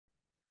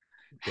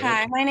Good.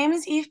 Hi, my name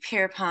is Eve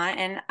Pierpont,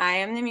 and I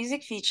am the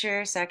music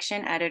feature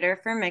section editor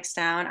for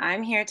Mixdown.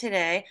 I'm here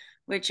today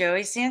with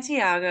Joey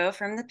Santiago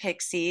from the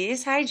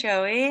Pixies. Hi,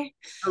 Joey.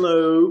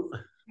 Hello.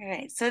 All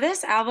right, so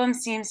this album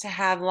seems to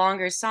have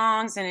longer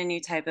songs and a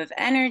new type of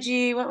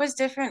energy. What was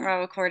different while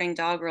recording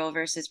Doggerel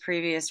versus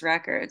previous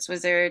records?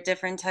 Was there a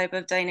different type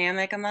of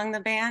dynamic among the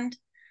band?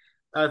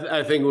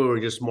 I think we were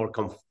just more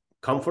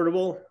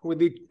comfortable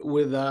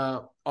with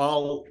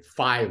all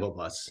five of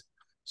us.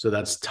 So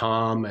that's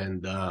Tom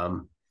and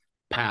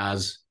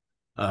Paz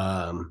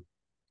um,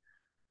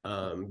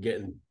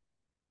 getting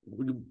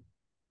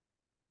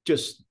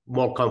just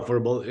more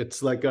comfortable.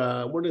 It's like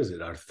what is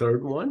it? Our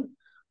third one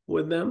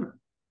with them.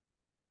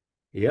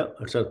 Yeah,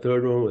 it's our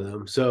third one with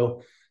them.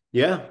 So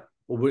yeah,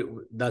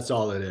 that's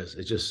all it is.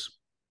 It's just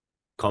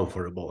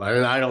comfortable.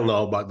 I don't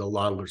know about the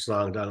longer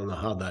songs. I don't know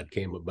how that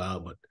came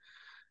about, but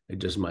it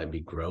just might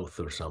be growth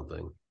or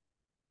something.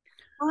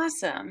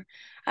 Awesome.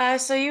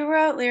 So you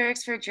wrote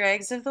lyrics for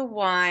Dregs of the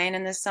Wine,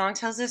 and the song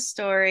tells a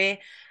story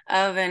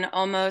of an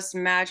almost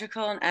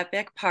magical and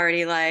epic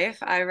party life.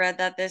 I read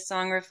that this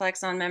song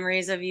reflects on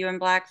memories of you and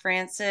Black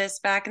Francis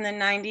back in the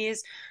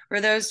 90s. Were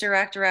those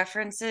direct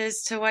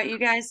references to what you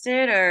guys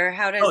did, or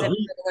how does Oh, it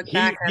he look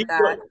back he at he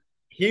that? wrote,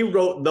 he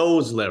wrote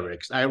those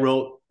lyrics. I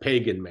wrote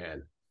Pagan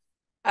Man.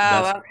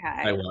 That's Oh,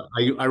 what I okay.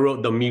 want. I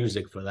wrote the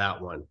music for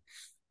that one.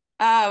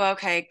 Oh,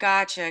 okay.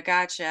 Gotcha,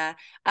 gotcha.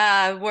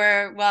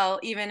 Well,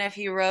 even if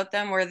you wrote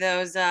them, were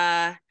those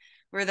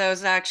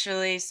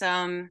actually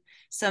some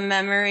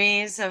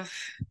memories of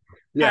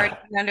partying Yeah,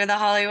 under the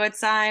Hollywood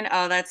sign?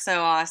 Oh, that's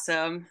so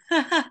awesome.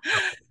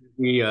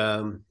 we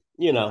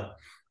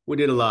we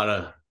did a lot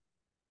of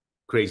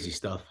crazy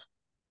stuff.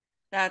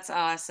 That's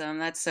awesome.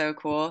 That's so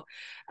cool.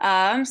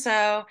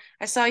 So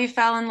I saw you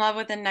fell in love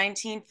with a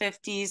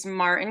 1950s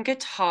Martin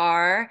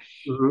guitar,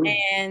 Mhm.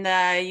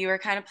 and you were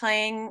kind of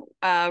playing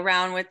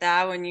around with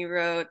that when you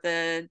wrote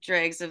the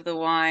Dregs of the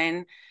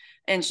Wine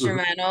Mhm.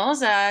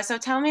 instrumentals. So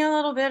tell me a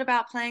little bit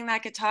about playing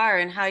that guitar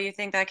and how you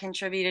think that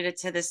contributed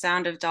to the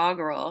sound of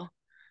Doggerel.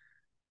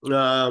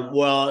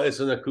 Well, it's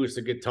an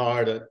acoustic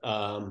guitar that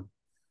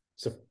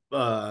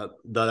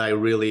I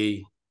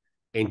really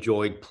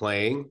enjoyed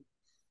playing.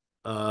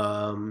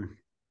 Um,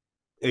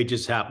 it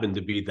just happened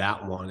to be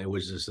that one. It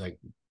was just like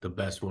the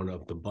best one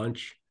of the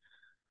bunch.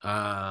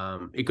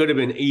 It could have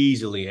been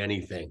easily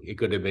anything. It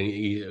could have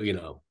been,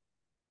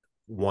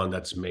 one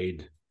that's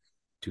made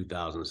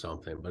 2000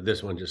 something, but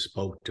this one just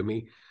spoke to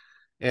me.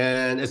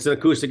 And it's an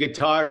acoustic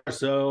guitar.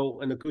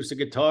 So, in acoustic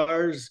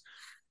guitars,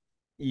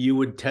 you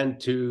would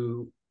tend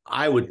to,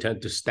 I would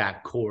tend to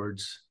stack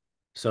chords.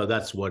 So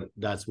that's what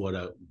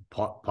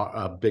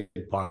a big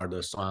part of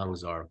the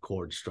songs are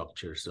chord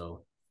structure.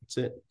 So that's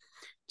it.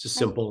 Just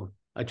simple.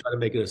 I try to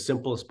make it as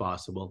simple as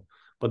possible,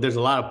 but there's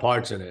a lot of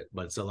parts in it,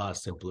 but it's a lot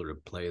simpler to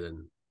play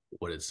than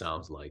what it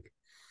sounds like.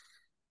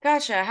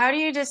 Gotcha. How do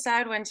you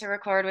decide when to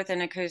record with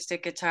an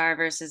acoustic guitar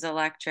versus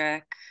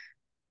electric?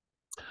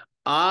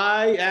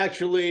 I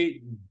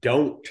actually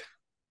don't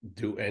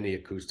do any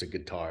acoustic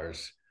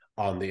guitars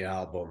on the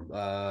album.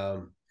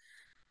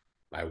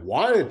 I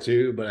wanted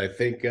to, but I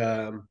think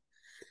uh,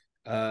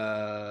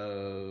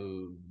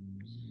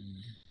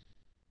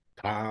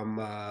 Tom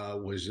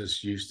was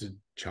just used to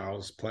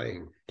Charles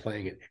playing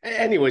it.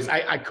 Anyways,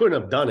 I couldn't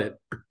have done it.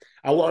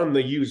 I want him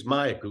to use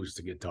my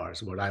acoustic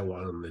guitars, what I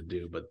want him to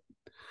do, but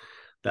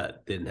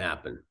that didn't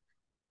happen.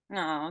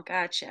 Oh,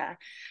 gotcha.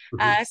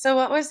 Mhm. So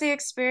what was the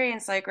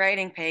experience like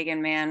writing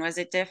Pagan Man? Was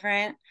it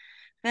different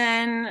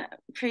than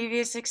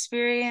previous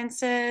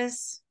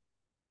experiences?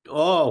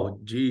 Oh,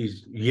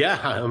 geez. Yeah.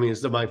 I mean,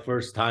 it's my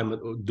first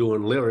time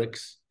doing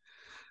lyrics.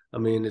 I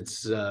mean,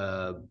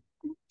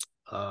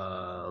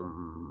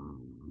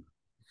 um,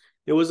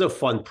 it was a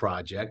fun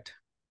project.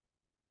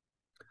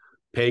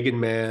 Pagan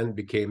Man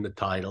became the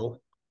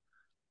title.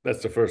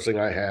 That's the first thing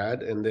I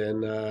had. And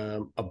then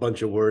a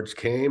bunch of words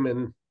came,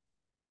 and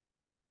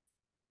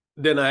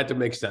then I had to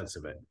make sense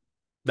of it.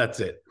 That's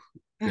it,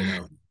 you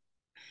know.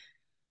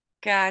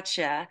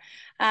 Gotcha.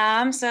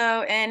 And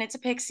it's a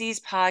Pixies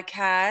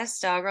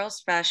podcast, Doggerel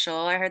special.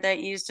 I heard that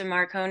you used a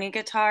Marconi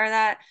guitar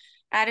that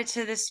added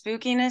to the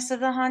spookiness of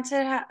the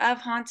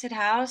haunted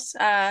house.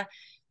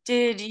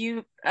 Did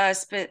you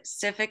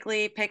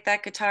specifically pick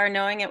that guitar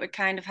knowing it would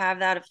kind of have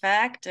that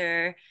effect,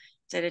 or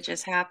did it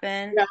just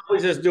happen? Yeah, I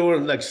was just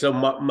doing like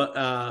some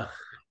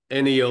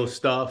NEO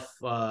stuff,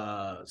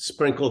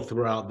 sprinkled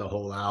throughout the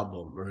whole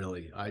album.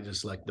 Really, I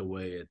just like the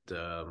way it,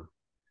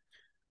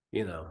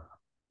 you know,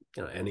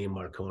 any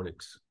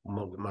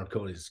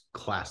Marconi's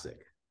classic.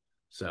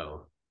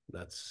 So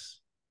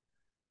that's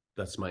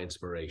that's my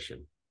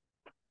inspiration.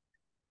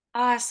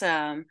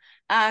 Awesome.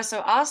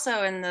 So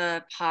also in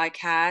the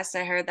podcast,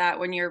 I heard that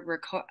when your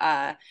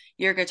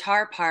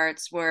guitar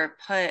parts were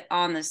put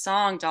on the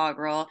song Dog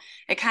Roll,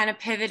 it kind of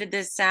pivoted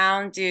the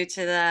sound due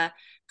to the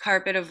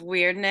carpet of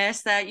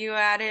weirdness that you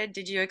added.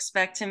 Did you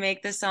expect to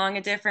make the song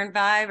a different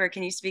vibe, or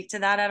can you speak to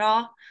that at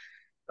all?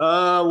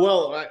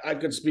 Well, I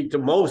could speak to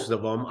most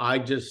of them. I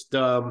just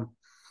um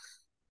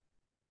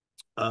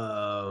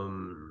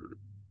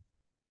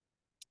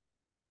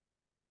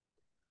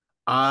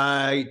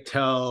I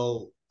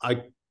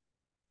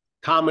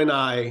Tom and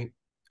I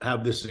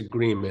have this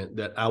agreement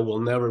that I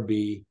will never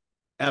be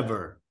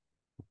ever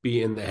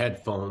be in the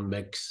headphone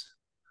mix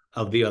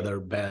of the other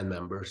band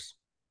members.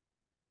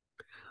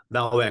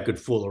 That way I could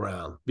fool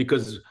around,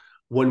 because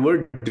when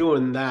we're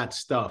doing that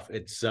stuff,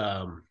 it's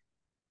when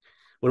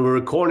we're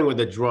recording with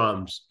the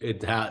drums,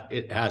 it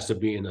has to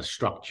be in a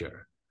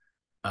structure.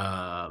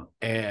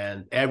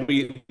 And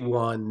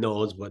everyone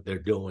knows what they're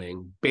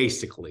doing,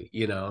 basically.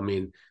 I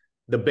mean,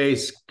 the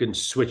bass can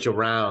switch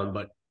around,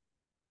 but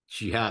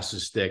Paz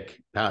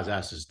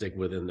has to stick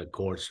within the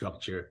chord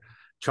structure.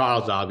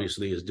 Charles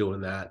obviously is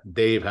doing that.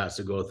 Dave has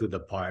to go through the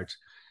parts.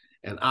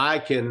 And I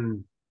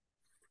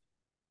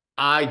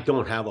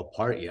don't have a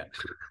part yet.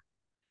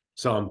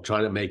 So I'm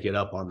trying to make it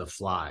up on the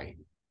fly.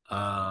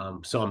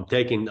 So I'm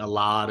taking a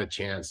lot of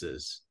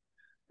chances.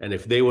 And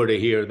if they were to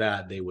hear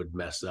that, they would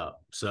mess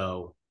up.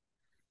 So,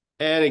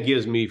 and it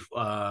gives me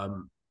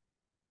um,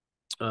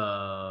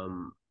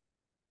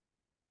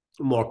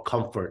 more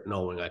comfort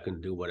knowing I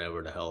can do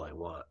whatever the hell I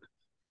want.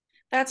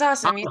 That's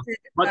awesome. You said,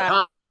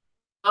 But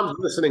Tom's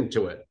listening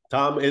to it.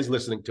 Tom is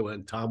listening to it,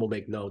 and Tom will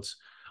make notes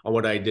on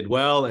what I did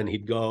well, and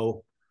he'd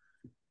go.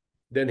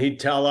 Then he'd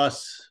tell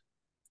us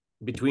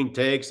between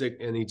takes,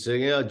 and he'd say,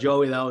 "Yeah,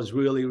 Joey, that was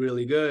really,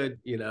 really good,"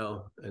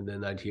 And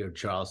then I'd hear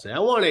Charles say, "I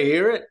want to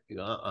hear it." You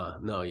go,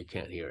 no, you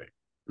can't hear it.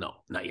 No,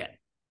 not yet.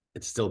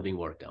 It's still being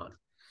worked on.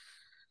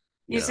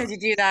 you said you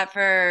do that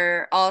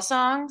for all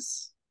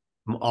songs?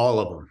 All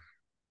of them.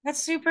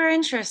 That's super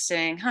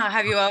interesting. Huh?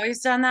 Have you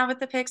always done that with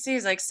the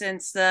Pixies, like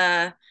since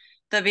the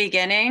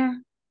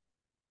beginning?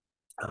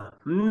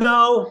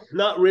 No,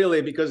 not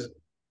really, because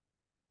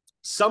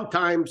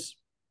sometimes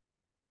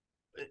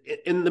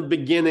in the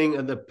beginning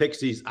of the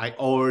Pixies, I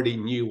already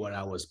knew what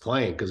I was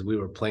playing because we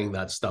were playing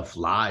that stuff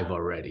live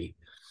already.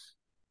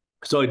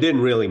 So it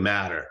didn't really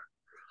matter.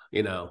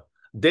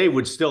 They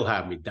would still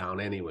have me down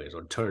anyways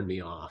or turn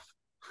me off.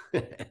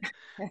 I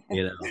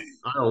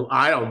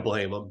don't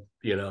blame them.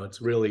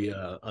 It's really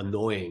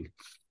annoying.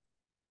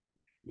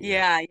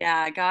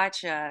 Yeah,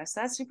 gotcha.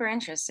 So that's super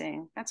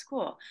interesting. That's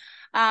cool.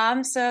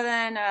 So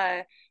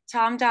then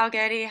Tom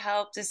Dalgetty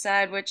helped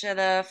decide which of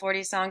the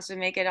 40 songs would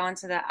make it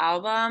onto the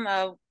album.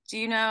 Do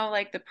you know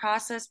like the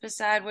process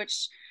beside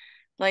which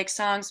like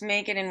songs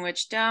make it and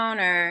which don't,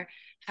 or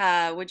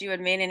would you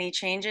have made any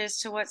changes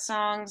to what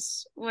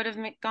songs would have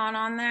gone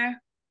on there?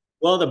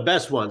 Well, the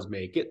best ones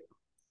make it,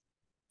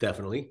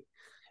 definitely.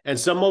 And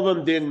some of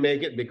them didn't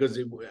make it because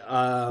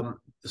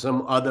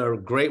some other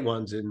great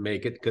ones didn't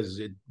make it because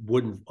it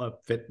wouldn't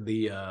fit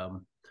the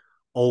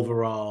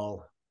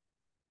overall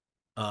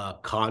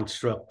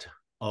construct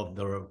of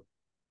the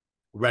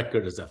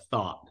record as a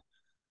thought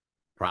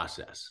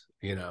process.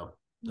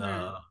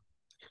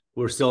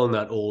 We're still in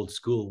that old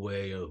school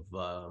way of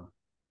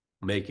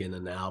making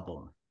an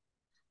album.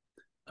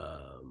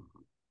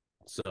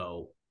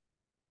 So,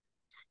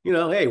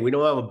 hey, we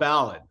don't have a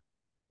ballad.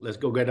 Let's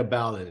go get a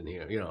ballad in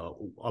here.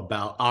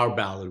 About our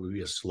ballad would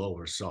be a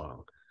slower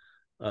song.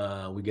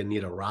 We're gonna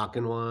need a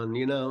rocking one.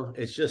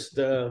 It's just,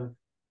 and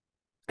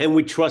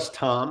we trust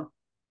Tom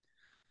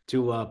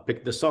to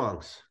pick the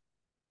songs.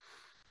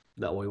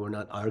 That way, we're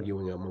not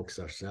arguing amongst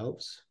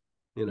ourselves.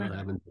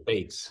 Having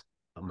debates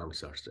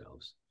amongst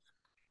ourselves.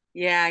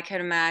 Yeah, I could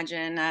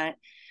imagine that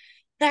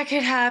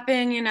could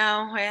happen,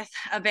 with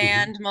a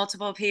band,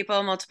 multiple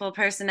people, multiple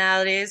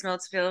personalities,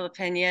 multiple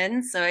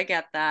opinions. So I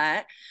get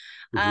that.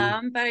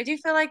 But I do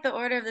feel like the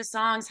order of the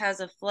songs has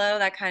a flow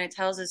that kind of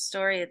tells a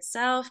story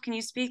itself. Can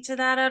you speak to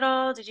that at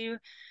all? Did you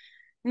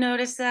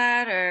notice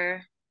that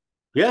or?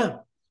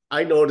 Yeah,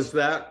 I noticed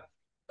that.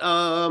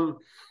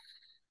 Tom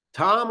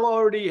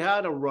already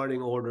had a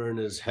running order in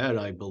his head,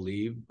 I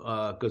believe,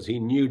 because he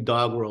knew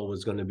Doggerel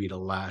was going to be the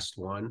last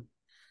one.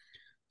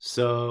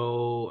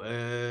 So,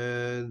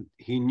 and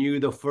he knew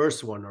the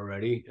first one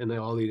already, and then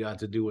all he had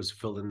to do was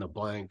fill in the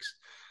blanks.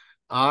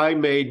 I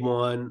made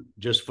one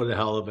just for the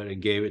hell of it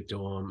and gave it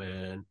to him,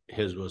 and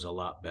his was a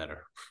lot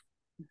better.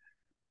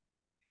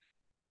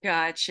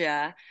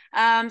 Gotcha.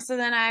 So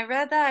then I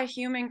read that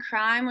Human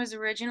Crime was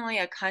originally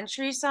a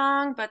country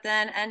song, but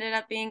then ended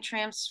up being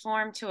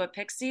transformed to a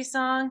Pixie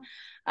song.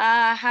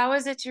 How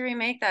is it to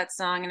remake that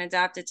song and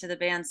adapt it to the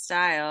band's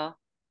style?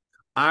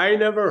 I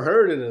never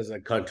heard it as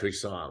a country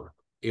song.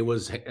 It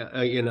was,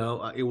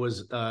 it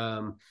was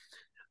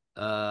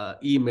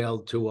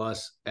emailed to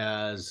us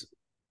as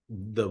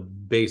the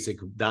basic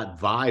that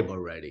vibe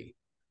already.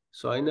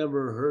 So I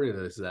never heard it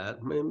as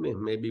that.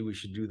 Maybe we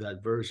should do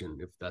that version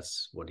if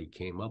that's what he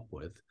came up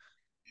with.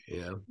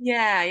 Yeah.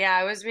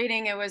 I was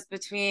reading it was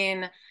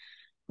between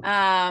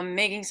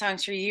making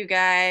songs for you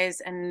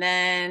guys and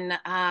then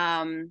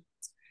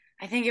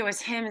I think it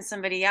was him and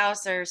somebody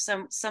else or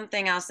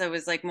something else that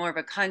was like more of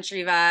a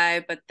country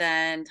vibe, but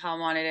then Tom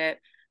wanted it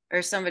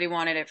or somebody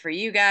wanted it for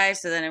you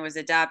guys, so then it was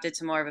adapted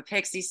to more of a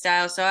Pixie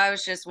style. So I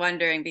was just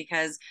wondering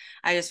because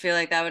I just feel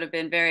like that would have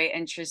been very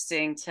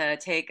interesting to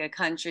take a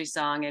country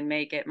song and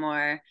make it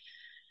more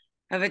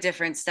of a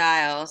different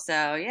style.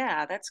 So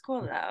yeah, that's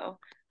cool though.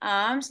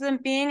 So then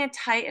being a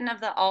titan of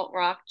the alt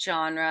rock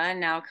genre and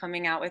now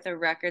coming out with a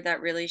record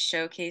that really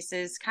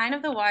showcases kind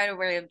of the wide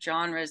array of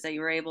genres that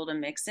you were able to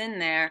mix in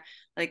there.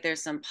 Like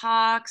there's some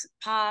pop,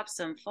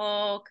 some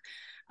folk.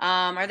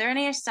 Are there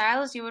any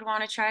styles you would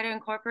want to try to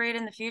incorporate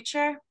in the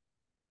future?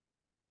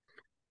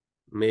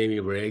 Maybe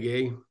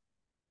reggae,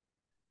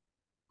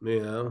 you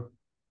know,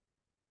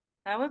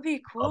 That would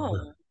be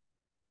cool.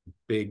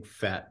 big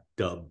fat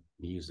dub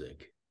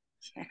music.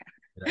 You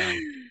know?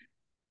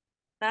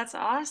 That's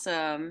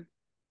awesome.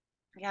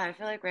 Yeah, I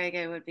feel like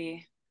reggae would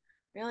be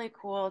really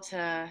cool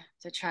to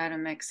try to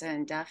mix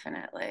in,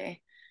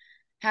 definitely.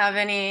 Have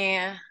any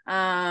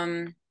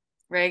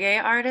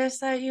reggae artists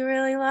that you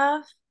really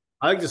love?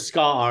 I like the ska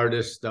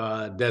artist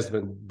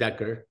Desmond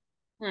Decker,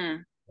 Hmm.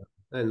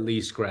 and Lee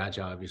Scratch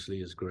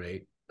obviously is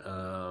great.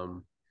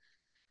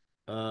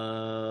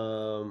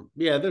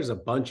 Yeah, there's a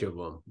bunch of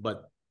them,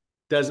 but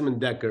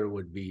Desmond Decker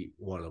would be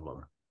one of them.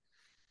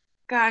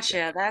 Yeah.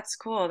 Gotcha. That's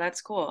cool.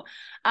 That's cool.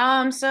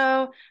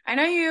 So I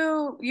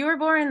know you were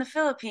born in the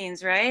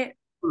Philippines, right?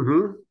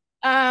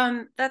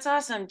 Mm-hmm. That's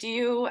awesome. Do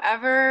you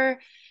ever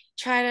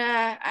try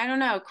to, I don't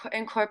know,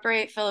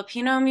 incorporate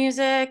Filipino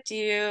music? Do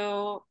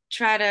you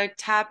try to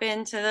tap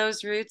into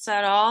those roots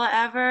at all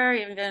ever,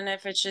 even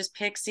if it's just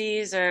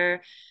Pixies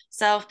or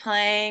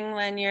self-playing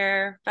when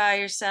you're by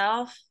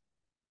yourself?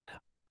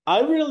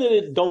 I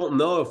really don't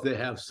know if they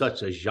have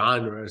such a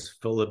genre as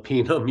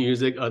Filipino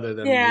music, other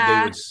than they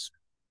Yeah, would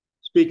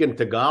speak in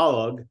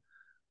Tagalog,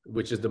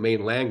 which is the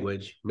main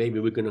language. Maybe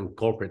we can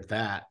incorporate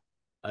that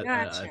at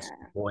gotcha.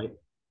 some point,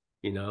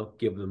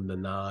 give them the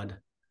nod.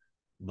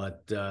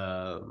 But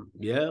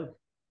yeah.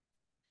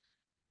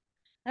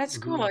 That's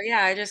Mm-hmm. cool.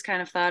 Yeah, I just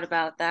kind of thought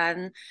about that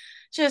and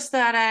just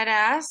thought I'd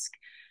ask.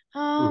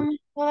 Well,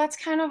 that's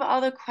kind of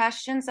all the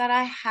questions that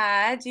I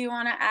had. Do you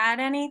want to add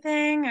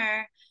anything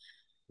or?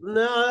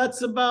 No,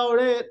 that's about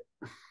it.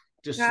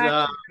 Just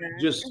Gotcha.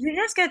 just Did you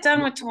just get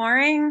done with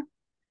touring?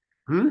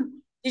 hmm?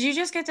 Did you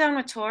just get done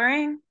with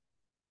touring?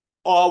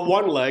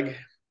 One leg.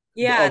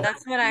 Yeah, Oh,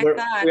 that's what I thought.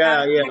 How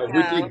yeah, did yeah. that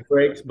We go? take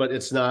breaks, but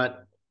it's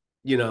not,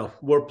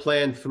 we're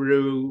planned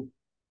through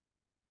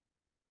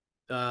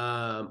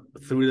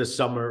the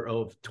summer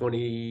of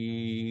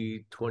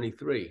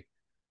 2023.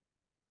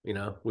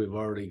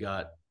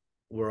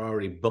 We're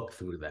already booked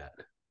through that.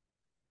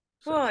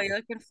 Cool. So, You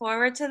looking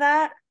forward to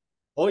that?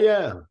 oh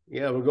yeah,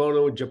 yeah, we're going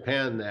to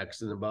Japan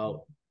next in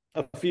about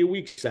a few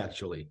weeks,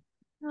 actually.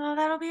 Oh,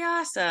 that'll be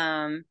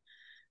awesome.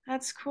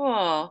 That's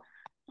cool.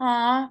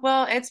 Aw,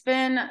 well, it's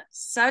been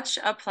such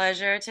a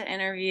pleasure to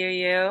interview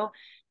you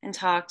and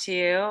talk to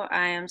you.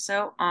 I am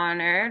so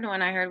honored.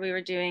 When I heard we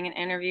were doing an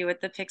interview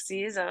with the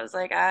Pixies, I was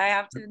like, I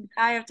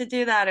have to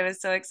do that. It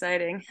was so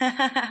exciting.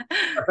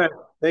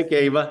 Thank you,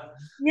 Ava.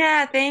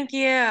 Yeah, thank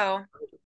you.